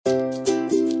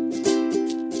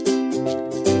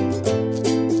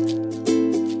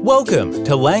Welcome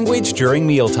to Language During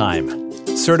Mealtime.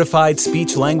 Certified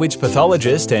speech-language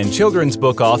pathologist and children's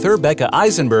book author Becca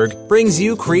Eisenberg brings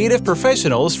you creative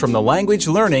professionals from the language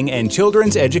learning and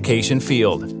children's education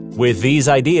field. With these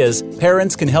ideas,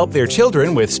 parents can help their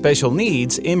children with special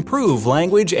needs improve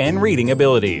language and reading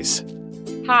abilities.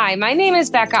 Hi, my name is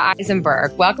Becca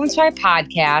Eisenberg. Welcome to my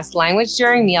podcast, Language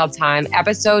During Mealtime,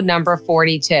 episode number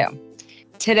 42.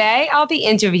 Today, I'll be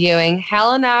interviewing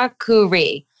Helena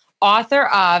Khoury, author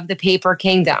of The Paper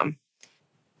Kingdom.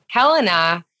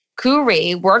 Helena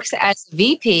Khoury works as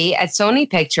VP at Sony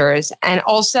Pictures and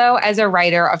also as a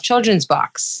writer of children's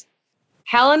books.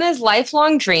 Helena's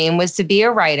lifelong dream was to be a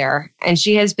writer, and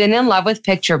she has been in love with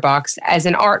picture books as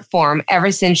an art form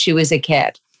ever since she was a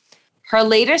kid. Her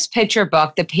latest picture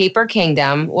book, The Paper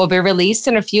Kingdom, will be released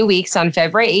in a few weeks on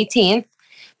February 18th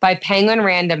by Penguin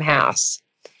Random House.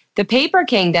 The Paper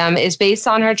Kingdom is based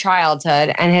on her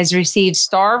childhood and has received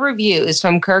star reviews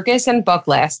from Kirkus and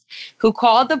Booklist, who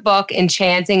called the book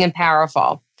enchanting and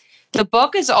powerful. The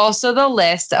book is also the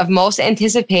list of most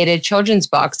anticipated children's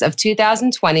books of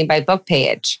 2020 by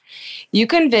BookPage. You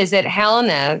can visit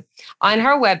Helena on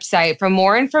her website for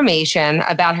more information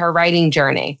about her writing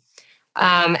journey.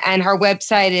 And her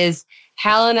website is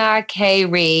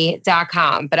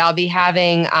helenakkhoury.com, but I'll be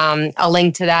having a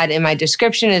link to that in my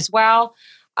description as well.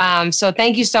 So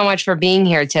thank you so much for being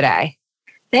here today.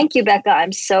 Thank you, Becca.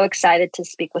 I'm so excited to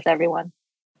speak with everyone.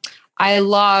 I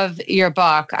love your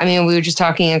book. I mean, we were just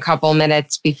talking a couple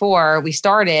minutes before we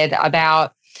started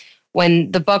about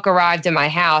when the book arrived in my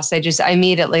house. I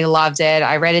immediately loved it.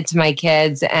 I read it to my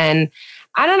kids, and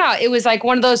I don't know, it was like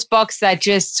one of those books that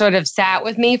just sort of sat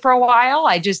with me for a while.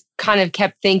 I just kind of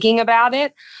kept thinking about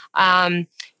it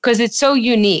because it's so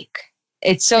unique.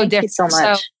 It's so different. Thank you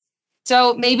so much.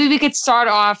 So maybe we could start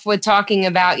off with talking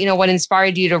about, what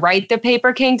inspired you to write The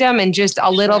Paper Kingdom and just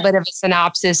a little bit of a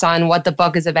synopsis on what the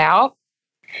book is about.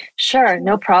 Sure,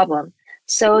 no problem.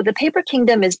 So The Paper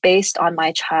Kingdom is based on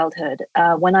my childhood.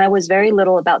 When I was very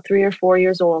little, about 3 or 4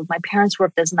 years old, my parents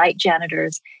worked as night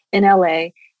janitors in LA,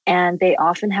 and they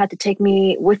often had to take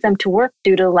me with them to work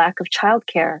due to lack of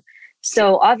childcare.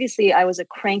 So obviously I was a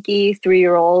cranky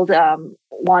 3-year-old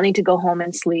wanting to go home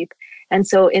and sleep. And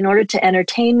so in order to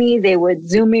entertain me, they would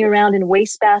zoom me around in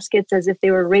wastebaskets as if they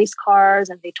were race cars,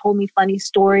 and they told me funny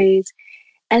stories.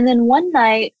 And then one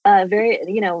night,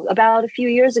 about a few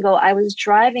years ago, I was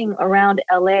driving around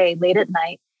LA late at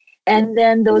night, and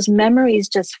then those memories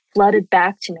just flooded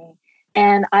back to me.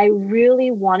 And I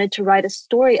really wanted to write a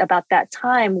story about that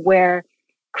time where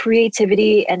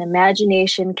creativity and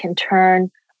imagination can turn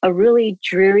a really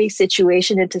dreary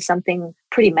situation into something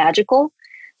pretty magical.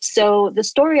 So the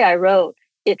story I wrote,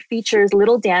 it features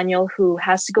little Daniel who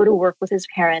has to go to work with his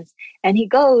parents, and he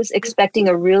goes expecting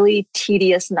a really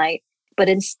tedious night, but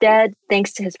instead,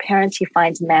 thanks to his parents, he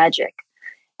finds magic.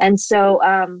 And so,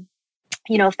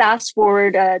 fast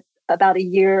forward about a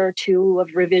year or two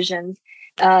of revisions,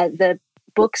 the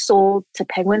book sold to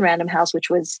Penguin Random House,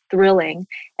 which was thrilling.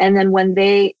 And then when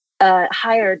they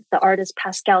hired the artist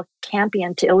Pascal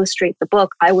Campion to illustrate the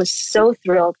book, I was so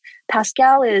thrilled.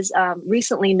 Pascal is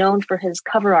recently known for his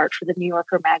cover art for the New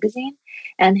Yorker magazine,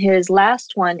 and his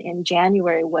last one in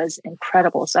January was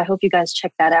incredible. So I hope you guys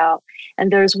check that out.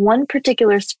 And there's one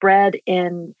particular spread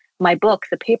in my book,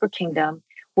 The Paper Kingdom,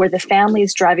 where the family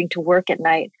is driving to work at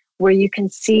night, where you can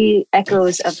see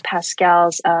echoes of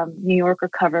Pascal's New Yorker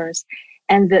covers.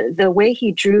 And the way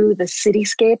he drew the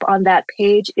cityscape on that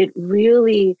page, it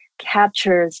really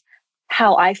captures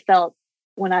how I felt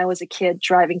when I was a kid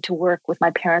driving to work with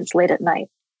my parents late at night.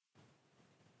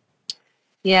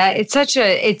 Yeah, it's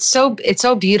so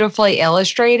beautifully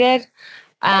illustrated.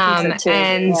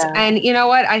 And you know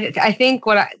what? I think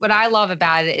what I love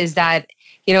about it is that,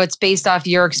 it's based off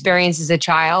your experience as a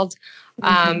child.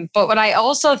 But what I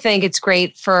also think it's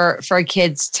great for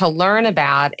kids to learn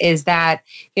about is that,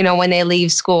 when they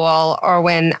leave school, or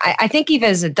when I think even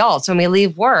as adults, when we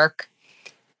leave work,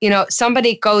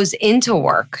 somebody goes into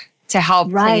work to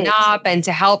help clean up and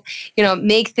to help,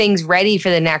 make things ready for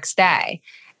the next day.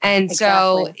 And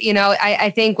so,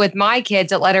 I think with my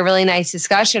kids, it led a really nice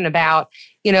discussion about,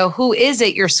 who is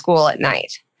at your school at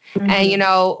night,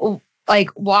 and,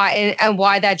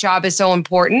 why that job is so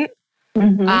important.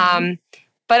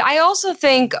 But I also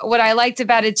think what I liked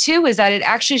about it too is that it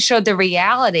actually showed the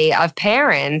reality of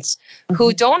parents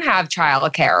who don't have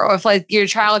childcare, or if your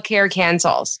childcare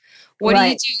cancels. What do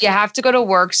you do? You have to go to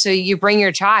work, so you bring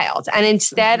your child. And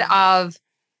instead of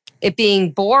it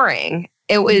being boring,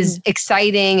 it was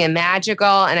exciting and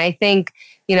magical. And I think,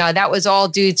 that was all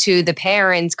due to the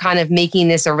parents kind of making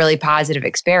this a really positive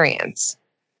experience.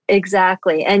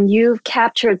 Exactly. And you've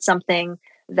captured something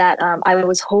that I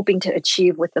was hoping to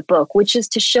achieve with the book, which is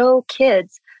to show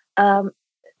kids,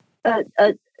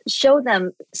 show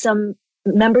them some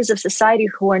members of society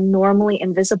who are normally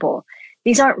invisible.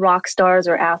 These aren't rock stars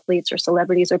or athletes or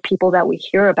celebrities or people that we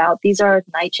hear about. These are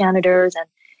night janitors, and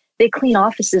they clean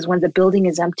offices when the building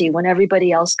is empty, when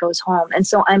everybody else goes home. And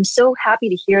so I'm so happy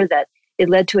to hear that it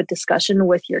led to a discussion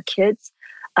with your kids.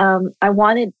 I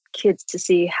wanted kids to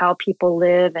see how people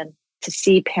live and to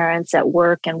see parents at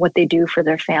work and what they do for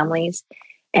their families.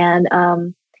 And,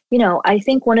 I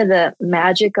think one of the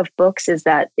magic of books is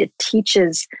that it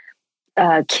teaches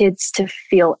kids to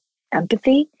feel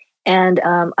empathy. And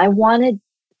I wanted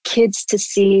kids to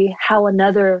see how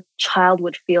another child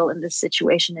would feel in this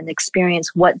situation and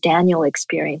experience what Daniel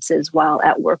experiences while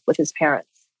at work with his parents.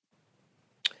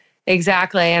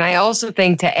 Exactly. And I also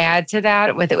think to add to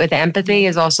that with empathy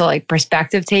is also like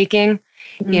perspective taking,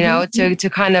 to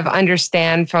kind of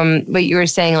understand from what you were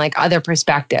saying, like other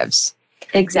perspectives.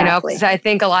 Exactly. Because I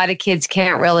think a lot of kids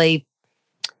can't relate.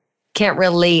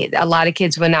 A lot of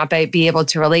kids would not be able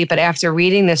to relate. But after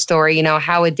reading the story,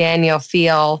 how would Daniel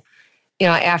feel,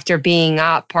 after being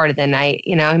up part of the night?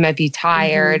 He might be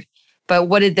tired. But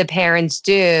what did the parents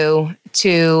do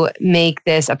to make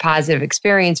this a positive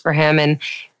experience for him? And,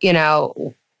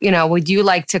 would you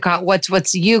like to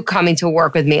what's you coming to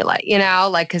work with me like,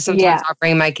 because sometimes I'll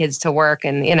bring my kids to work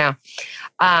and,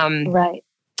 right.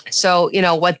 So,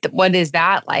 what is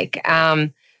that like?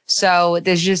 So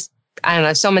there's just, I don't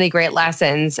know, so many great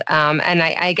lessons. And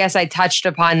I guess I touched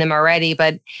upon them already,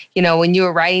 but, when you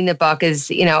were writing the book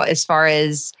is, as far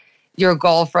as your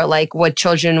goal for like what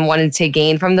children wanted to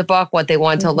gain from the book, what they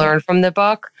want to learn from the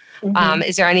book.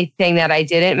 Is there anything that I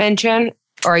didn't mention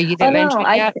or you didn't mention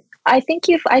yet? I think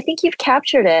you've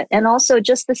captured it. And also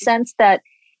just the sense that,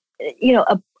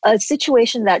 a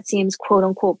situation that seems quote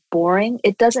unquote boring,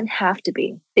 it doesn't have to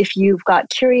be. If you've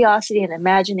got curiosity and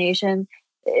imagination,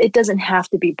 it doesn't have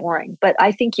to be boring. But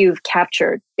I think you've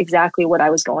captured exactly what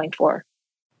I was going for.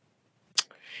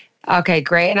 Okay,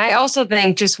 great. And I also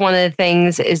think just one of the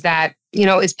things is that,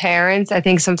 as parents, I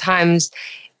think sometimes,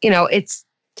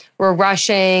 we're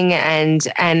rushing and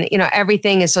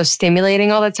everything is so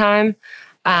stimulating all the time.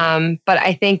 But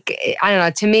I think, I don't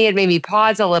know, to me, it made me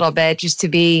pause a little bit just to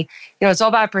be, it's all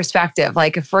about perspective.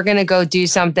 Like if we're going to go do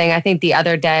something, I think the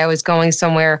other day I was going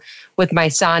somewhere with my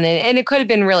son and it could have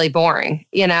been really boring,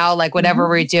 like whatever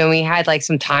we're doing, we had like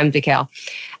some time to kill.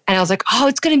 And I was like, oh,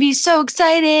 it's going to be so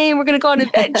exciting. We're going to go on an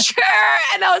adventure.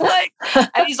 And I was like,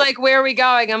 and he's like, where are we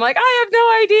going? I'm like, I have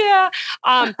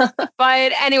no idea.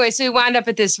 But anyway, so we wound up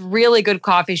at this really good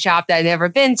coffee shop that I'd never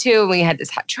been to. And we had this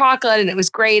hot chocolate and it was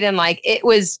great. And like, it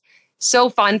was so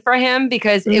fun for him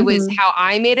because it was how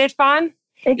I made it fun.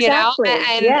 Exactly.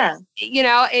 And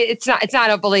it's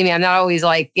not, believe me, I'm not always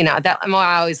like, that I'm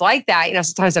not always like that.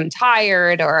 Sometimes I'm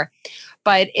tired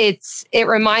but it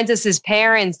reminds us as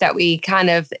parents that we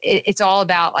it's all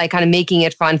about like kind of making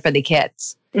it fun for the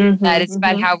kids. That it's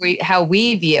about how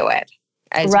we view it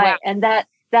as well. And that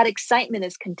excitement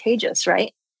is contagious,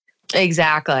 right?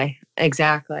 Exactly.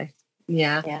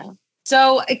 Yeah.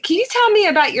 So can you tell me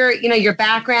about your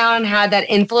background, how that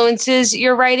influences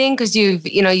your writing? Because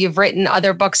you've written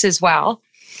other books as well.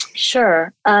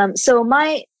 Sure. So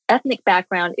my ethnic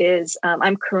background is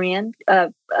I'm Korean.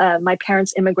 My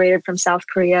parents immigrated from South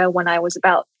Korea when I was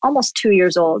about almost 2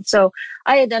 years old. So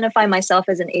I identify myself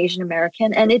as an Asian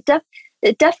American, and it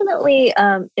definitely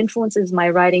influences my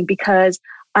writing because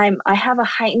I have a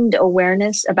heightened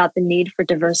awareness about the need for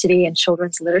diversity in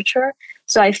children's literature.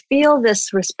 So I feel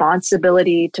this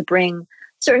responsibility to bring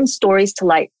certain stories to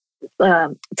light,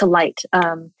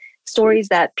 stories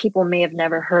that people may have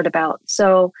never heard about.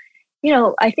 So,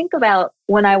 I think about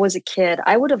when I was a kid,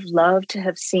 I would have loved to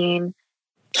have seen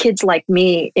kids like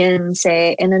me in,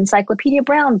 say, an Encyclopedia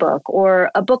Brown book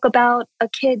or a book about a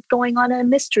kid going on a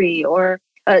mystery or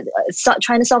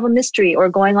trying to solve a mystery or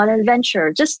going on an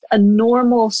adventure, just a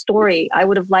normal story. I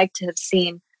would have liked to have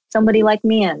seen somebody like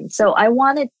me in. So I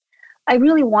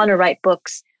really want to write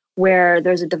books where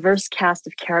there's a diverse cast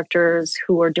of characters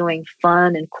who are doing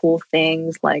fun and cool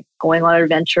things like going on an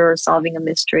adventure or solving a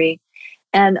mystery.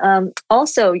 And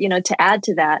also, to add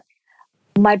to that,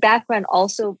 my background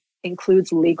also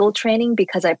includes legal training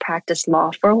because I practiced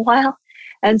law for a while.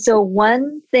 And so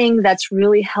one thing that's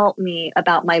really helped me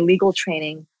about my legal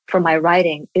training for my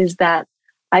writing is that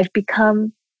I've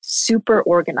become super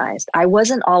organized. I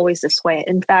wasn't always this way.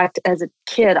 In fact, as a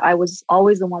kid, I was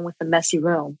always the one with the messy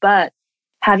room. But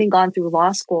having gone through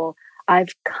law school,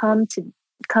 I've come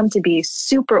to be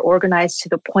super organized to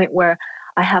the point where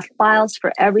I have files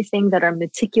for everything that are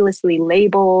meticulously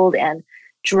labeled and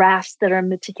drafts that are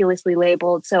meticulously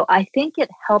labeled. So I think it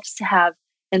helps to have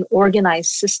an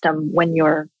organized system when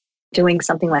you're doing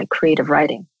something like creative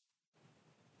writing.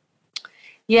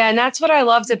 Yeah, and that's what I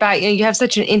loved about you. You have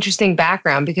such an interesting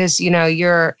background because you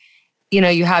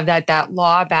have that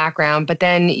law background, but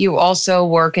then you also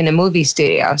work in a movie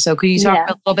studio. So could you talk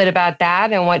a little bit about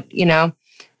that and what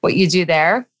you do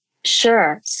there?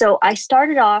 Sure. So I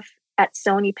started off at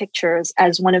Sony Pictures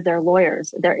as one of their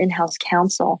lawyers, their in-house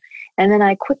counsel. And then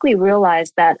I quickly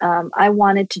realized that I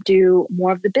wanted to do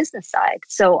more of the business side.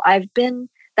 So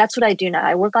that's what I do now.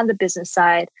 I work on the business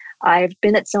side. I've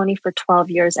been at Sony for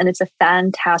 12 years, and it's a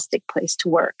fantastic place to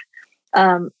work.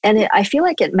 I feel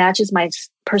like it matches my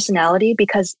personality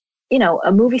because,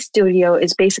 a movie studio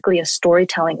is basically a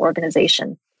storytelling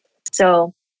organization.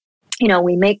 So,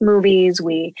 we make movies,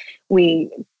 we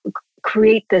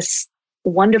create this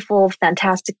wonderful,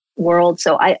 fantastic world.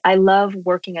 So I love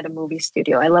working at a movie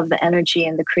studio. I love the energy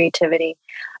and the creativity.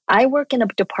 I work in a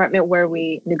department where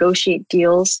we negotiate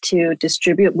deals to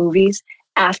distribute movies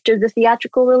after the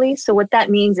theatrical release. So what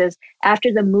that means is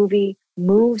after the movie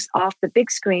moves off the big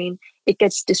screen, it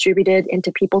gets distributed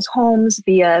into people's homes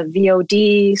via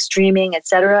VOD, streaming,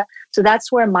 etc. So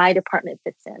that's where my department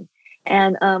fits in.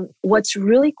 And what's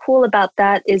really cool about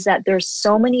that is that there's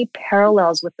so many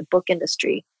parallels with the book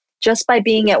industry. Just by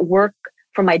being at work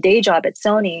for my day job at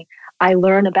Sony, I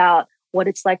learn about what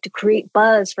it's like to create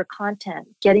buzz for content,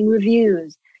 getting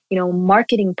reviews,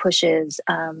 marketing pushes,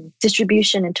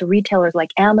 distribution into retailers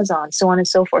like Amazon, so on and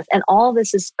so forth. And all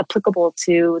this is applicable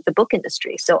to the book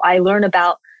industry. So I learn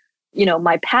about,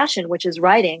 my passion, which is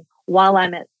writing, while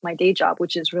I'm at my day job,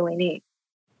 which is really neat.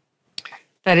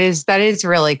 That is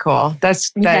really cool.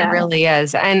 That really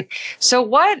is. And so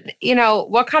what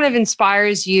kind of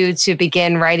inspires you to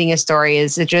begin writing a story?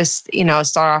 Is it just,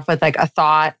 start off with like a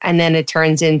thought and then it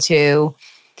turns into,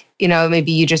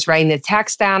 maybe you just writing the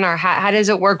text down, or how does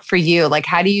it work for you? Like,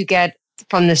 how do you get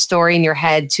from the story in your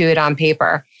head to it on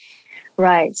paper?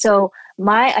 Right. So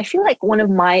I feel like one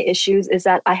of my issues is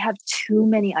that I have too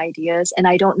many ideas and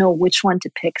I don't know which one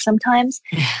to pick sometimes.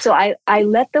 So I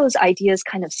let those ideas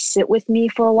kind of sit with me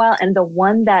for a while. And the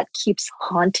one that keeps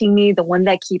haunting me, the one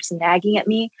that keeps nagging at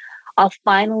me, I'll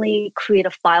finally create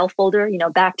a file folder,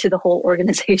 back to the whole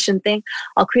organization thing.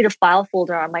 I'll create a file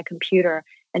folder on my computer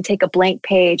and take a blank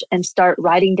page and start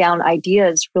writing down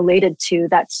ideas related to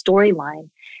that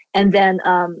storyline. And then,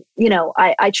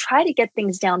 I try to get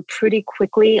things down pretty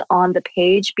quickly on the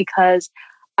page because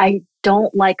I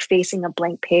don't like facing a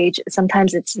blank page.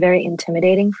 Sometimes it's very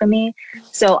intimidating for me.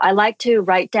 So I like to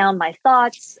write down my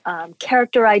thoughts,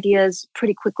 character ideas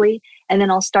pretty quickly, and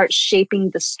then I'll start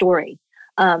shaping the story.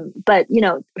 But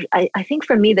I think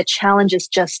for me, the challenge is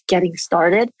just getting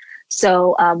started.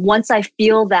 So once I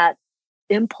feel that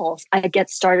impulse, I get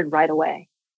started right away.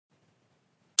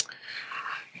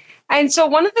 And so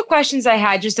one of the questions I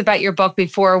had just about your book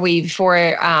before we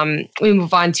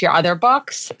move on to your other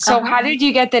books. So how did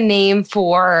you get the name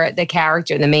for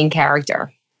the main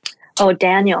character? Oh,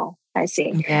 Daniel. I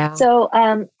see. Yeah. So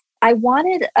I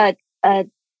wanted a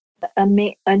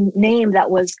name that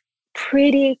was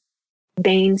pretty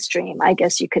mainstream, I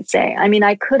guess you could say. I mean,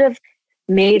 I could have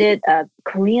made it a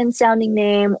Korean sounding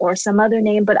name or some other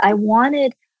name, but I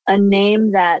wanted a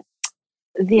name that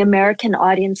the American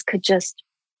audience could just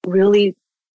really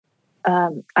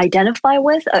identify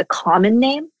with, a common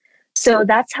name. So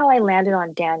that's how I landed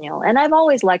on Daniel. And I've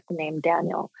always liked the name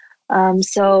Daniel.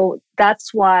 So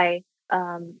that's why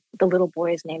the little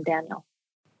boy is named Daniel.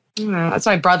 That's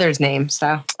my brother's name.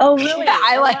 So. Oh, really? Yeah,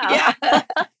 I like it.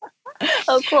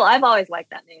 Oh, cool. I've always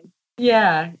liked that name.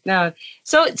 Yeah. No.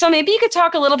 So maybe you could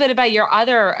talk a little bit about your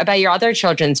other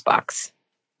children's books.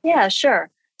 Yeah, sure.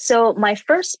 So my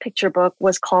first picture book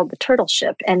was called The Turtle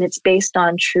Ship, and it's based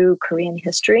on true Korean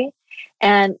history.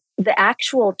 And the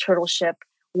actual turtle ship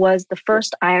was the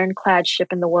first ironclad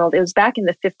ship in the world. It was back in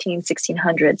the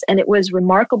 1600s, and it was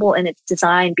remarkable in its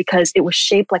design because it was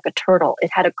shaped like a turtle. It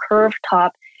had a curved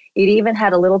top. It even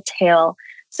had a little tail.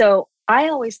 So I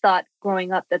always thought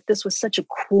growing up that this was such a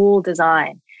cool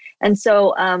design. And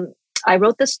so I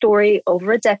wrote the story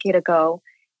over a decade ago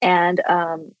and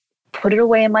put it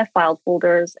away in my file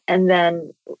folders. And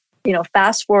then,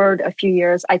 fast forward a few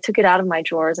years, I took it out of my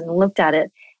drawers and looked at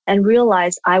it and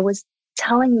realized I was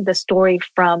telling the story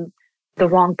from the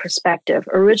wrong perspective.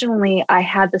 Originally, I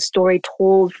had the story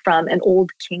told from an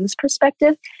old king's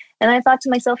perspective. And I thought to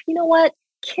myself, you know what?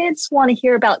 Kids want to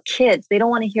hear about kids. They don't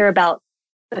want to hear about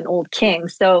an old king.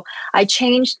 So I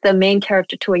changed the main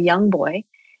character to a young boy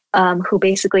who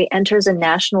basically enters a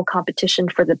national competition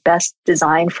for the best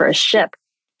design for a ship.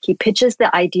 He pitches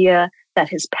the idea that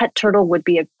his pet turtle would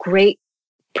be a great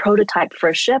prototype for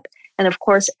a ship. And of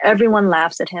course, everyone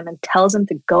laughs at him and tells him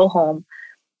to go home.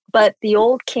 But the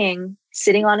old king,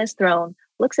 sitting on his throne,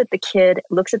 looks at the kid,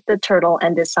 looks at the turtle,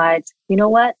 and decides, you know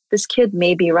what? This kid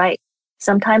may be right.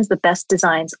 Sometimes the best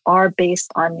designs are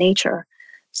based on nature.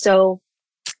 So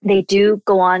they do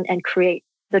go on and create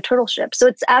the turtle ship. So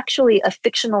it's actually a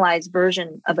fictionalized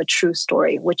version of a true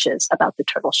story, which is about the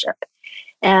turtle ship.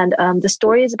 And the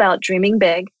story is about dreaming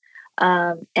big.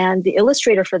 And the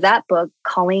illustrator for that book,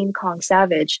 Colleen Kong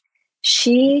Savage,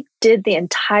 she did the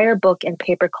entire book in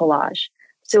paper collage.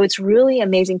 So it's really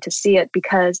amazing to see it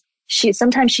because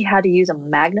sometimes she had to use a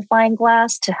magnifying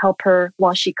glass to help her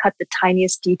while she cut the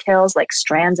tiniest details like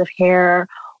strands of hair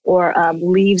or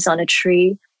leaves on a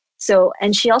tree. So,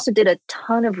 and she also did a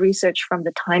ton of research from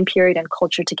the time period and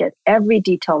culture to get every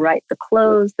detail right, the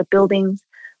clothes, the buildings,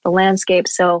 the landscape.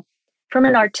 So from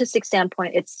an artistic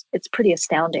standpoint, it's pretty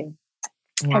astounding.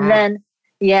 Wow. And then,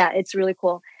 yeah, it's really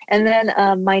cool. And then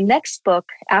my next book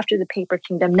after the Paper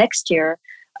Kingdom next year,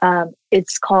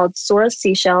 it's called Sora's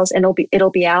Seashells, and it'll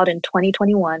be out in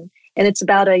 2021. And it's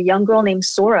about a young girl named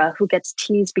Sora who gets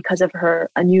teased because of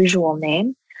her unusual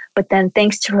name. But then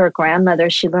thanks to her grandmother,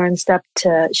 she learns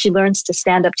to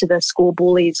stand up to the school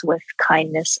bullies with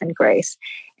kindness and grace.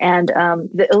 And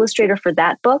the illustrator for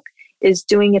that book is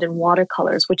doing it in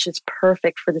watercolors, which is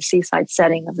perfect for the seaside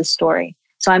setting of the story.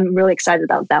 So I'm really excited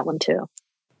about that one too.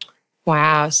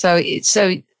 Wow. So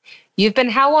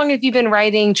how long have you been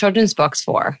writing children's books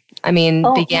for? I mean,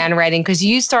 began writing, because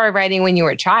you started writing when you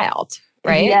were a child,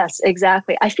 right? Yes,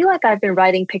 exactly. I feel like I've been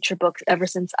writing picture books ever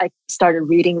since I started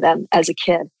reading them as a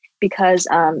kid because,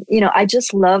 I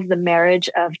just love the marriage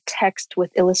of text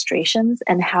with illustrations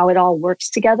and how it all works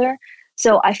together.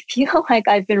 So I feel like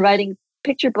I've been writing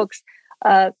picture books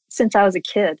since I was a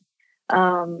kid.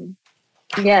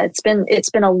 It's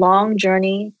been a long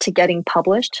journey to getting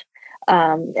published.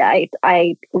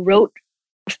 I wrote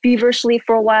feverishly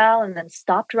for a while and then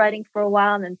stopped writing for a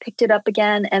while and then picked it up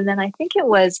again. And then I think it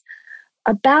was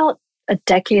about a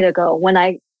decade ago when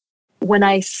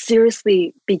I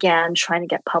seriously began trying to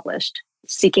get published,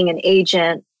 seeking an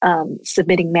agent,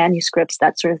 submitting manuscripts,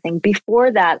 that sort of thing.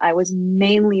 Before that, I was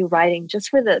mainly writing just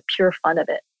for the pure fun of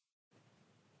it.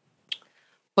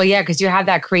 Well, yeah, because you have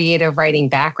that creative writing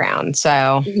background.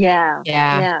 So yeah.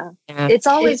 It's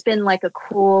always been like a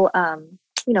cool,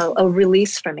 a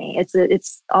release for me.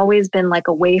 It's always been like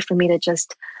a way for me to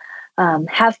just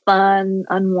have fun,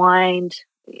 unwind,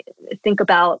 think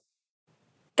about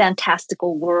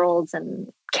fantastical worlds and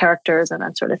characters and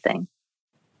that sort of thing.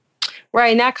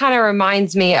 Right. And that kind of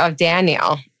reminds me of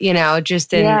Daniel,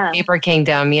 just in Paper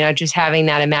Kingdom, just having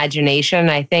that imagination.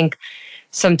 I think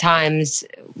sometimes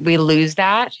we lose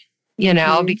that,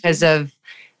 because of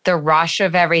the rush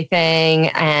of everything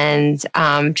and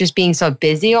just being so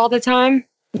busy all the time.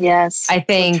 Yes. I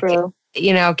think, so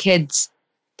true. Kids,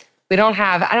 we don't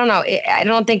have, I don't know. I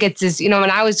don't think it's as, when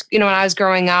I was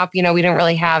growing up, we didn't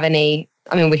really have any,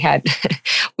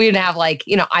 we didn't have like,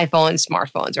 iPhones,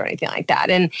 smartphones or anything like that.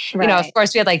 And, of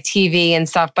course we had like TV and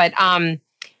stuff, but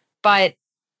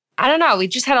I don't know. We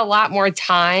just had a lot more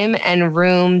time and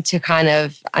room to kind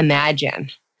of imagine.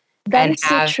 That is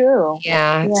so true.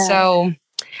 Yeah. So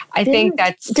I think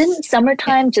didn't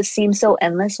summertime just seem so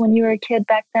endless when you were a kid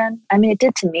back then? I mean, it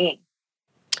did to me.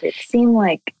 It seemed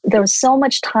like there was so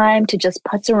much time to just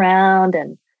putz around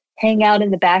and hang out in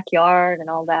the backyard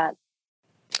and all that.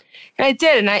 I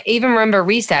did. And I even remember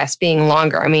recess being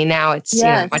longer. I mean, now it's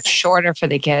much shorter for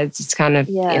the kids. It's kind of,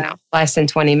 less than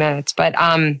 20 minutes. But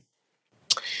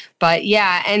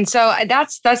yeah, and so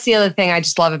that's the other thing I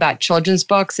just love about children's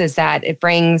books is that it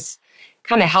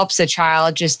kind of helps a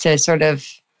child just to sort of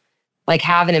like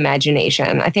have an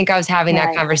imagination. I think I was having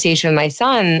that conversation with my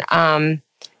son,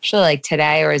 actually like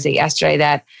today, or is it yesterday,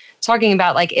 that talking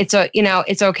about like, it's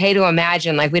okay to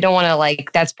imagine, like we don't want to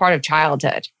like, that's part of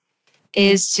childhood.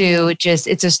 Is to just,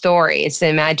 it's a story, it's the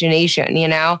imagination,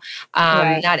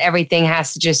 not everything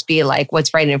has to just be like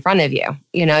what's right in front of you,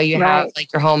 you have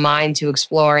like your whole mind to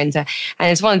explore and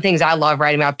it's one of the things I love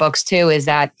writing about books too, is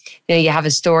that, you have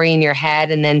a story in your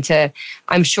head and then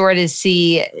I'm sure to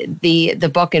see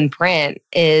the book in print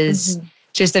is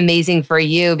just amazing for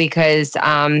you because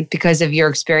of your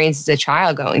experience as a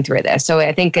child going through this. So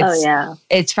I think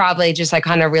it's probably just like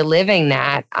kind of reliving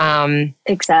that.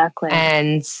 Exactly.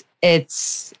 And I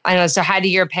don't know. So how do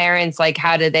your parents,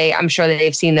 I'm sure that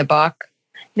they've seen the book.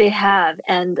 They have.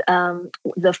 And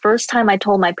the first time I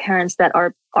told my parents that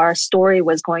our story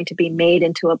was going to be made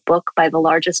into a book by the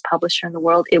largest publisher in the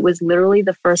world, it was literally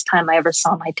the first time I ever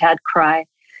saw my dad cry.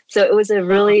 So it was a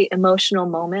really emotional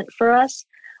moment for us.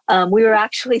 We were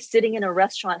actually sitting in a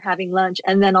restaurant having lunch,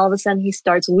 and then all of a sudden he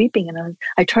starts weeping. And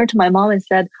I turned to my mom and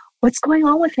said, "What's going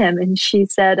on with him?" And she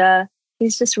said,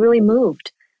 "He's just really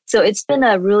moved." So it's been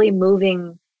a really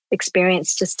moving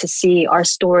experience just to see our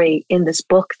story in this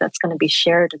book that's going to be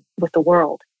shared with the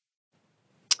world.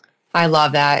 I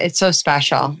love that. It's so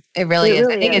special. It really is.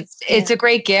 I think it's a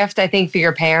great gift, I think, for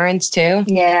your parents too.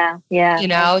 Yeah. You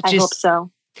know, I hope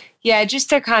so. Yeah, just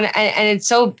to kind of, and it's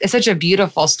such a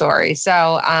beautiful story.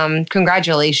 So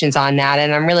congratulations on that.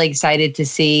 And I'm really excited to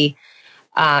see,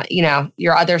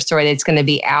 your other story that's going to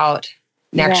be out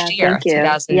next year,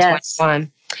 2021. Yes,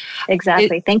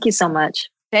 exactly. Thank you so much.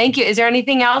 Thank you. Is there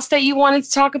anything else that you wanted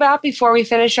to talk about before we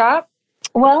finish up?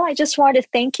 Well, I just wanted to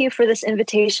thank you for this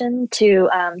invitation to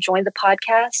join the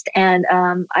podcast. And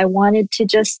I wanted to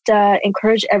just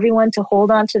encourage everyone to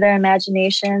hold on to their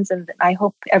imaginations. And I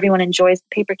hope everyone enjoys The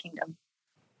Paper Kingdom.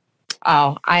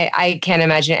 Oh, I can't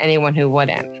imagine anyone who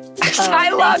wouldn't. I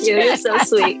loved you. it. You're so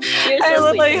sweet. I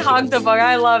literally hugged the book.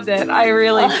 I loved it. I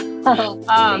really.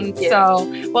 Thank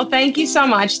you. Well, thank you so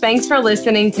much. Thanks for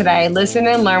listening today. Listen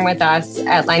and learn with us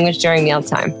at Language During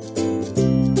Mealtime.